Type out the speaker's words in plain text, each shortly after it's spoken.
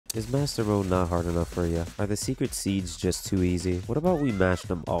Is Master Mode not hard enough for you? Are the secret seeds just too easy? What about we mash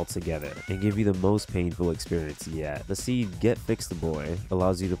them all together and give you the most painful experience yet? The seed Getfixedboi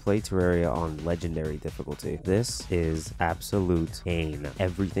allows you to play Terraria on legendary difficulty. This is absolute pain.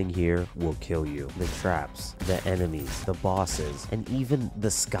 Everything here will kill you. The traps, the enemies, the bosses, and even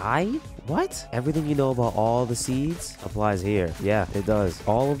the sky? What? Everything you know about all the seeds applies here. Yeah, it does.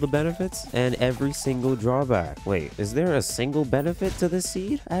 All of the benefits and every single drawback. Wait, is there a single benefit to this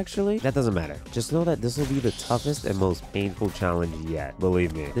seed? Actually, that doesn't matter. Just know that this will be the toughest and most painful challenge yet.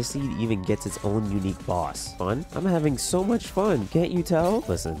 Believe me, this seed even gets its own unique boss. Fun? I'm having so much fun. Can't you tell?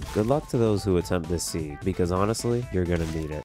 Listen, good luck to those who attempt this seed, because honestly, you're gonna need it.